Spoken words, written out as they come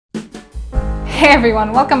Hey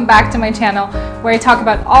everyone, welcome back to my channel where I talk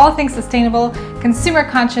about all things sustainable, consumer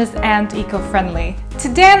conscious, and eco-friendly.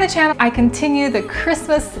 Today on the channel, I continue the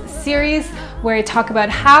Christmas series where I talk about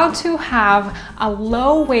how to have a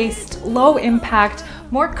low waste, low impact,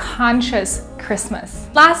 more conscious Christmas.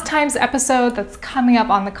 Last time's episode that's coming up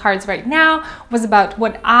on the cards right now was about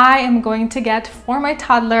what I am going to get for my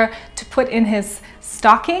toddler to put in his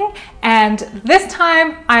stocking, and this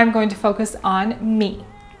time I'm going to focus on me.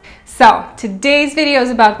 So today's video is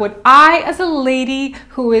about what I, as a lady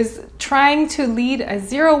who is trying to lead a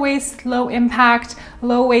zero waste, low impact,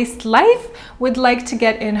 low waste life, would like to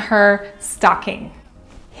get in her stocking.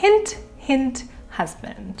 Hint, hint,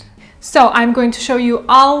 husband. So I'm going to show you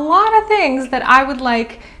a lot of things that I would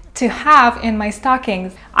like to have in my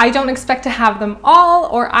stockings. I don't expect to have them all,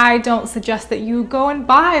 or I don't suggest that you go and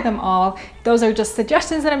buy them all. Those are just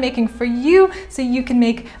suggestions that I'm making for you so you can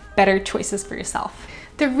make better choices for yourself.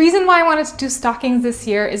 The reason why I wanted to do stockings this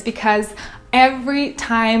year is because every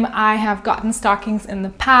time I have gotten stockings in the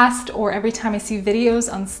past, or every time I see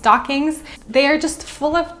videos on stockings, they are just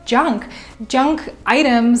full of junk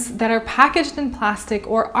items that are packaged in plastic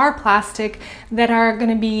or are plastic that are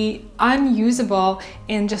going to be unusable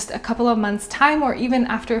in just a couple of months' time, or even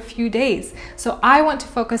after a few days. So I want to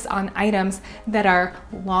focus on items that are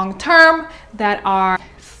long-term, that are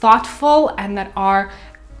thoughtful, and that are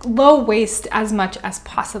low waste as much as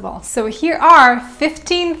possible. So here are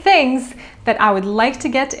 15 things that I would like to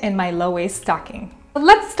get in my low waste stocking.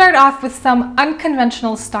 Let's start off with some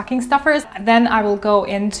unconventional stocking stuffers. Then I will go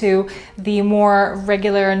into the more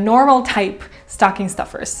regular, normal type stocking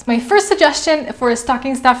stuffers. My first suggestion for a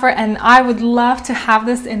stocking stuffer, and I would love to have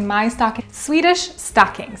this in my stocking, Swedish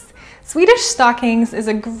Stockings. Swedish Stockings is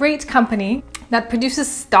a great company that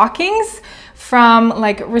produces stockings from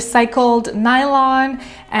like recycled nylon,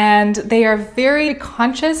 and they are very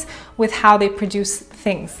conscious with how they produce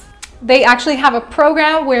things. They actually have a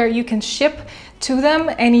program where you can ship to them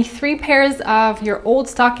any 3 pairs of your old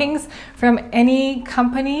stockings from any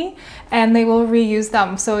company, and they will reuse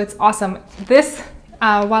them. So it's awesome. This,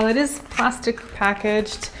 while it is plastic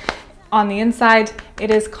packaged on the inside,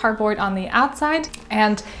 it is cardboard on the outside,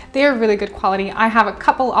 and they are really good quality. I have a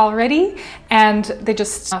couple already, and they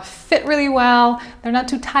just fit really well. They're not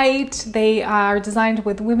too tight. They are designed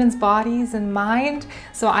with women's bodies in mind,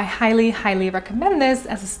 so I highly, highly recommend this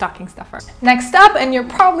as a stocking stuffer. Next up, and you're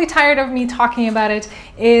probably tired of me talking about it,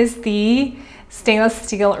 is the stainless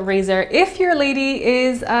steel razor. If your lady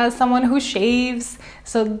is someone who shaves,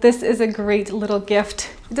 so this is a great little gift.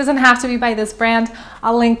 It doesn't have to be by this brand.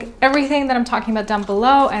 I'll link everything that I'm talking about down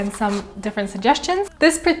below and some different suggestions.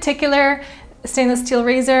 This particular stainless steel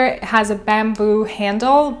razor has a bamboo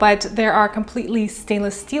handle, but there are completely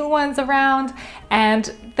stainless steel ones around,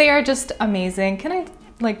 and they are just amazing. Can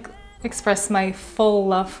I express my full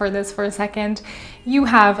love for this for a second? You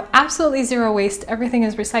have absolutely zero waste. Everything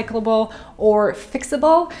is recyclable or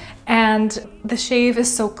fixable, and the shave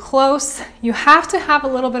is so close. You have to have a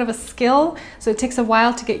little bit of a skill, so it takes a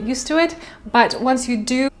while to get used to it, but once you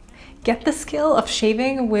do get the skill of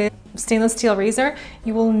shaving with stainless steel razor,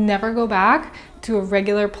 you will never go back to a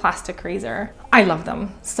regular plastic razor. I love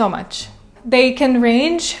them so much. They can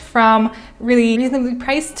range from really reasonably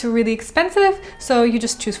priced to really expensive, so you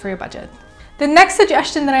just choose for your budget. The next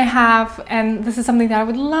suggestion that I have, and this is something that I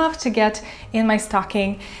would love to get in my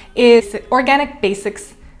stocking, is Organic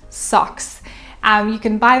Basics socks. You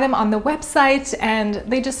can buy them on the website, and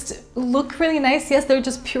they just look really nice. Yes, they're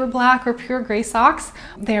just pure black or pure gray socks.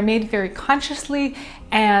 They are made very consciously,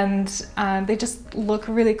 and they just look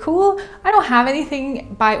really cool. I don't have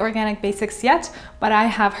anything by Organic Basics yet, but I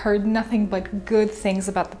have heard nothing but good things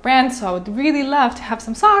about the brand, so I would really love to have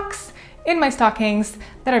some socks in my stockings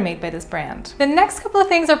that are made by this brand. The next couple of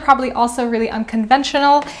things are probably also really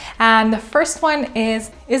unconventional, and the first one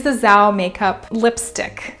is the Zao Makeup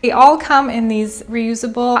lipstick. They all come in these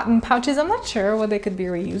reusable cotton pouches. I'm not sure what they could be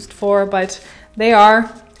reused for, but they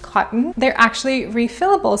are cotton. They're actually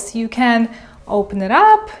refillable, so you can open it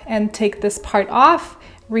up and take this part off,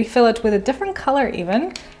 refill it with a different color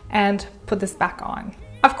even, and put this back on.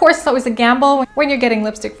 Of course, it's always a gamble when you're getting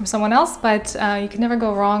lipstick from someone else, but you can never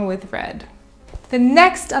go wrong with red. The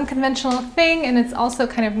next unconventional thing, and it's also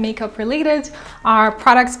kind of makeup related, are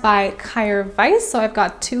products by Kaya Weiss. So I've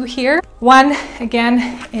got 2 here. One,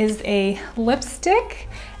 again, is a lipstick,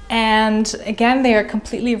 and again, they are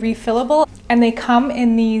completely refillable, and they come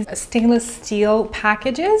in these stainless steel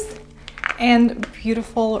packages and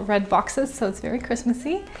beautiful red boxes, so it's very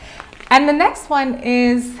Christmassy. And the next one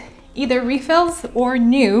is either refills or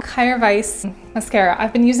new Kaya Weiss mascara.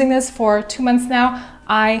 I've been using this for 2 months now.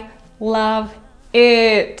 I love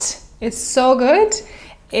it. It's so good.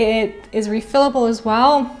 It is refillable as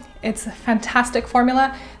well. It's a fantastic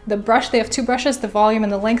formula. The brush, they have two brushes, the volume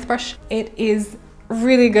and the length brush. It is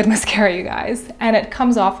really good mascara, you guys, and it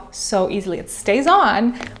comes off so easily. It stays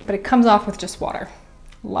on, but it comes off with just water.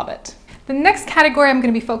 Love it. The next category I'm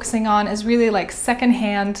going to be focusing on is really like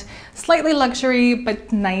secondhand, slightly luxury,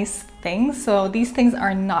 but nice things. So these things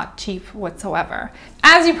are not cheap whatsoever.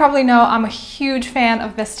 As you probably know, I'm a huge fan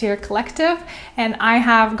of Vestiaire Collective, and I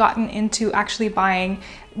have gotten into actually buying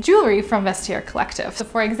jewelry from Vestiaire Collective. So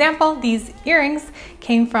for example, these earrings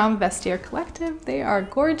came from Vestiaire Collective. They are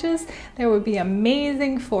gorgeous. They would be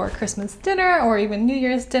amazing for Christmas dinner or even New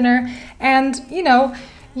Year's dinner. And you know,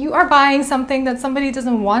 you are buying something that somebody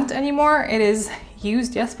doesn't want anymore. It is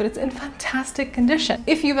used, yes, but it's in fantastic condition.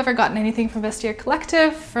 If you've ever gotten anything from Vestiaire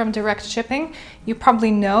Collective from direct shipping, you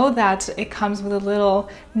probably know that it comes with a little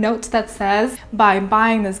note that says, by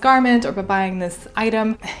buying this garment or by buying this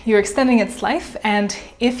item, you're extending its life. And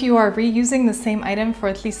if you are reusing the same item for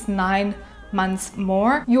at least 9 months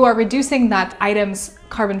more, you are reducing that item's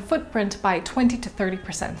carbon footprint by 20 to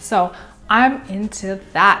 30%. So I'm into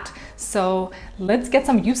that. So let's get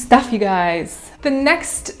some used stuff, you guys. The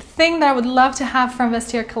next thing that I would love to have from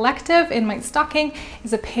Vestiaire Collective in my stocking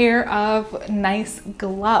is a pair of nice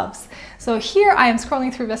gloves. So here I am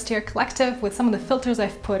scrolling through Vestiaire Collective with some of the filters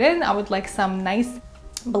I've put in. I would like some nice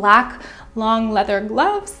black long leather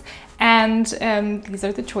gloves. And these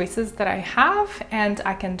are the choices that I have, and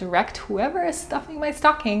I can direct whoever is stuffing my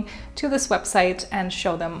stocking to this website and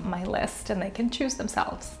show them my list, and they can choose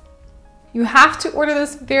themselves. You have to order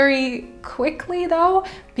this very quickly though,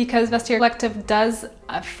 because Vestiaire Collective does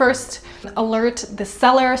first alert the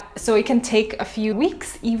seller, so it can take a few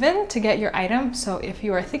weeks even to get your item. So if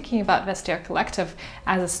you are thinking about Vestiaire Collective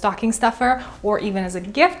as a stocking stuffer or even as a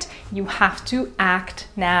gift, you have to act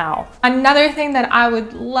now. Another thing that I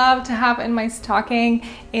would love to have in my stocking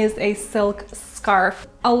is a silk scarf.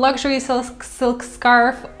 A luxury silk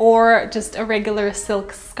scarf or just a regular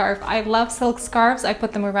silk scarf. I love silk scarves. I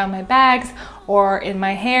put them around my bags or in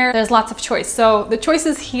my hair. There's lots of choice. So the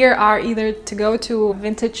choices here are either to go to a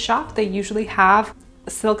vintage shop, they usually have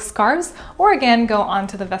silk scarves, or again go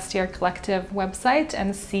onto the Vestiaire Collective website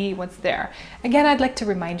and see what's there. Again, I'd like to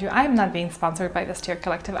remind you, I'm not being sponsored by Vestiaire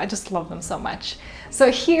Collective. I just love them so much. So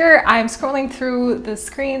here I'm scrolling through the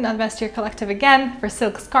screen on Vestiaire Collective again for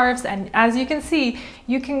silk scarves, and as you can see,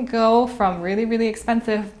 you can go from really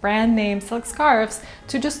expensive brand name silk scarves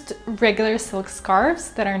to just regular silk scarves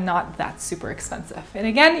that are not that super expensive. And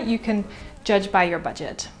again, you can judge by your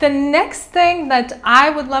budget. The next thing that I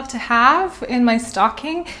would love to have in my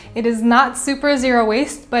stocking, it is not super zero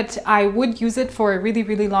waste, but I would use it for a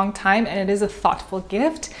really long time, and it is a thoughtful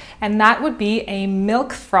gift, and that would be a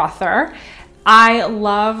milk frother. I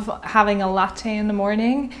love having a latte in the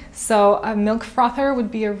morning, so a milk frother would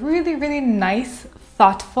be a really nice,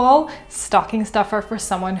 thoughtful stocking stuffer for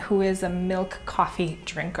someone who is a milk coffee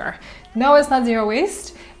drinker. No, it's not zero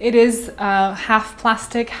waste. It is half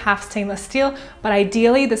plastic, half stainless steel, but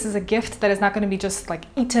ideally this is a gift that is not going to be just like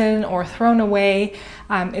eaten or thrown away.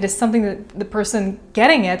 It is something that the person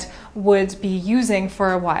getting it would be using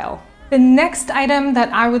for a while. The next item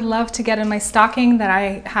that I would love to get in my stocking that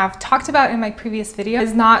I have talked about in my previous video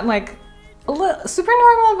is not like a little super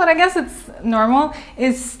normal, but I guess it's normal,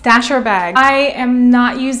 is stasher bags. I am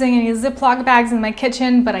not using any Ziploc bags in my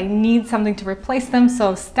kitchen, but I need something to replace them.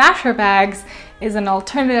 So stasher bags is an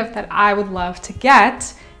alternative that I would love to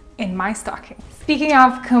get in my stocking. Speaking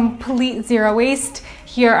of complete zero waste,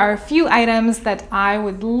 here are a few items that I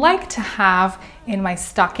would like to have in my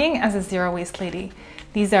stocking as a zero waste lady.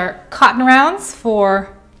 These are cotton rounds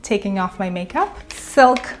for taking off my makeup,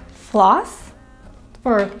 silk floss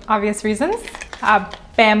for obvious reasons, a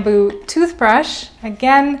bamboo toothbrush.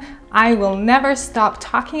 Again, I will never stop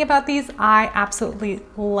talking about these. I absolutely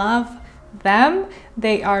love them.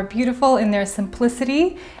 They are beautiful in their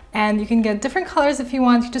simplicity, and you can get different colors if you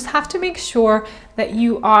want. You just have to make sure that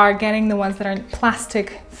you are getting the ones that are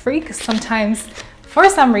plastic free, because sometimes for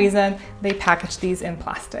some reason they package these in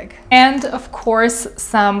plastic. And of course,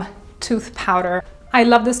 some tooth powder. I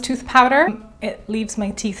love this tooth powder. It leaves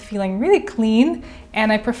my teeth feeling really clean,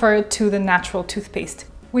 and I prefer it to the natural toothpaste,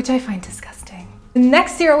 which I find disgusting. The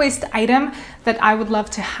next zero waste item that I would love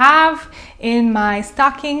to have in my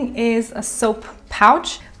stocking is a soap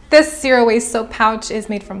pouch. This zero waste soap pouch is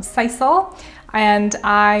made from sisal. and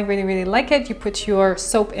I really, really like it. You put your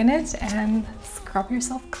soap in it and scrub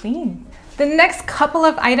yourself clean. The next couple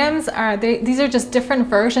of items are, these are just different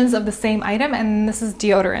versions of the same item, and this is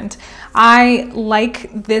deodorant. I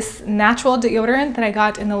like this natural deodorant that I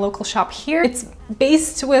got in the local shop here. It's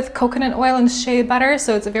based with coconut oil and shea butter,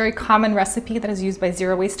 so it's a very common recipe that is used by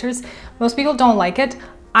zero wasters. Most people don't like it.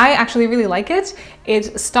 I actually really like it.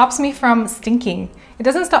 It stops me from stinking. It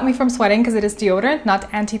doesn't stop me from sweating because it is deodorant, not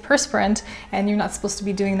antiperspirant, and you're not supposed to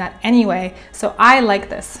be doing that anyway. So I like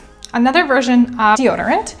this. Another version of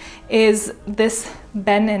deodorant is this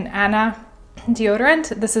Ben and Anna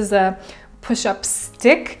deodorant. This is a push-up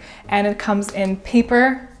stick and it comes in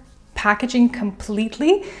paper packaging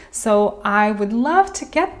completely. So I would love to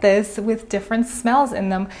get this with different smells in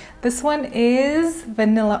them. This one is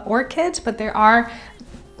vanilla orchid, but there are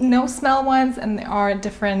no smell ones and there are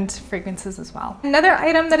different fragrances as well. Another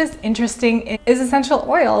item that is interesting is essential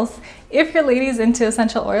oils. If your lady's into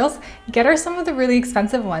essential oils, get her some of the really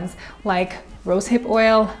expensive ones like rosehip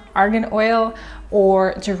oil, argan oil,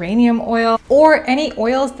 or geranium oil, or any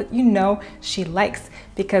oils that you know she likes,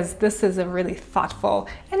 because this is a really thoughtful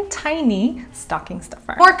and tiny stocking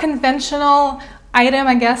stuffer. More conventional item,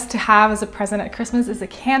 I guess, to have as a present at Christmas is a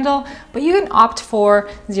candle, but you can opt for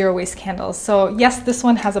zero waste candles. So yes, this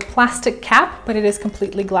one has a plastic cap, but it is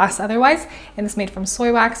completely glass otherwise, and it's made from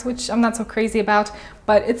soy wax, which I'm not so crazy about,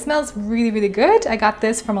 but it smells really, really good. I got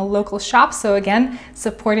this from a local shop, so again,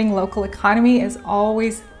 supporting local economy is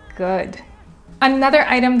always good. Another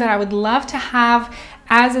item that I would love to have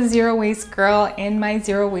as a zero waste girl in my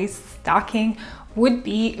zero waste stocking would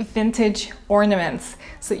be vintage ornaments.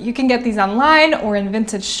 So you can get these online or in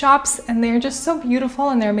vintage shops, and they're just so beautiful,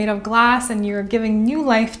 and they're made of glass, and you're giving new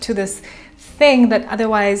life to this thing that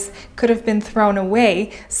otherwise could have been thrown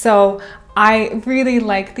away. So I really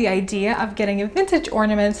like the idea of getting a vintage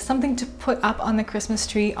ornament, something to put up on the Christmas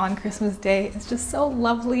tree on Christmas Day. It's just so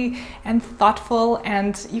lovely and thoughtful,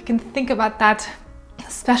 and you can think about that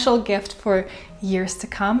special gift for years to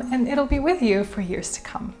come, and it'll be with you for years to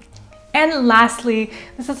come. And lastly,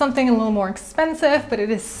 this is something a little more expensive, but it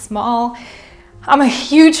is small. I'm a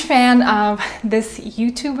huge fan of this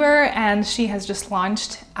YouTuber, and she has just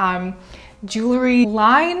launched jewelry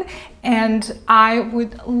line, and I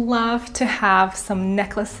would love to have some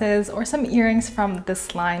necklaces or some earrings from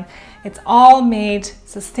this line. It's all made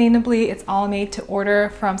sustainably, it's all made to order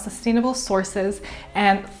from sustainable sources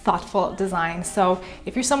and thoughtful design. So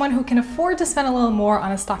if you're someone who can afford to spend a little more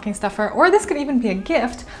on a stocking stuffer, or this could even be a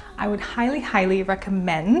gift, I would highly, highly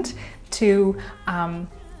recommend to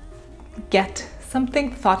get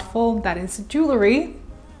something thoughtful that is jewelry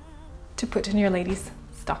to put in your lady's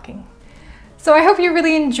stocking. So I hope you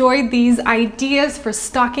really enjoyed these ideas for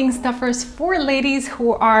stocking stuffers for ladies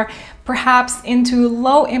who are perhaps into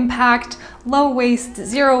low impact, low waste,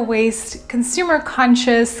 zero waste, consumer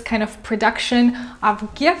conscious kind of production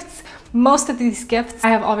of gifts. Most of these gifts I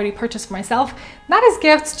have already purchased for myself, not as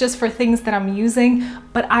gifts, just for things that I'm using,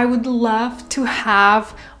 but I would love to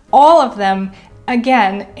have all of them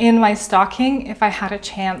again in my stocking if I had a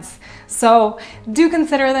chance. So do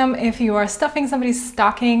consider them if you are stuffing somebody's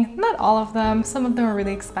stocking. Not all of them, some of them are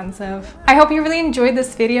really expensive. I hope you really enjoyed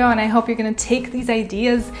this video, and I hope you're gonna take these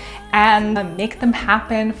ideas and make them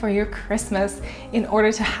happen for your Christmas in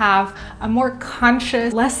order to have a more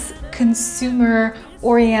conscious, less consumer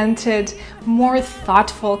oriented, more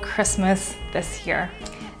thoughtful Christmas this year.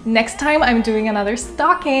 Next time I'm doing another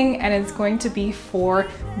stocking, and it's going to be for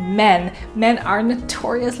men. Men are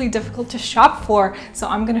notoriously difficult to shop for, so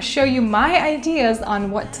I'm going to show you my ideas on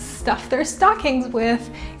what to stuff their stockings with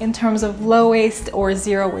in terms of low waste or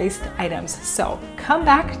zero waste items. So come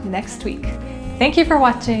back next week. Thank you for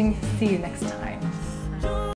watching. See you next time.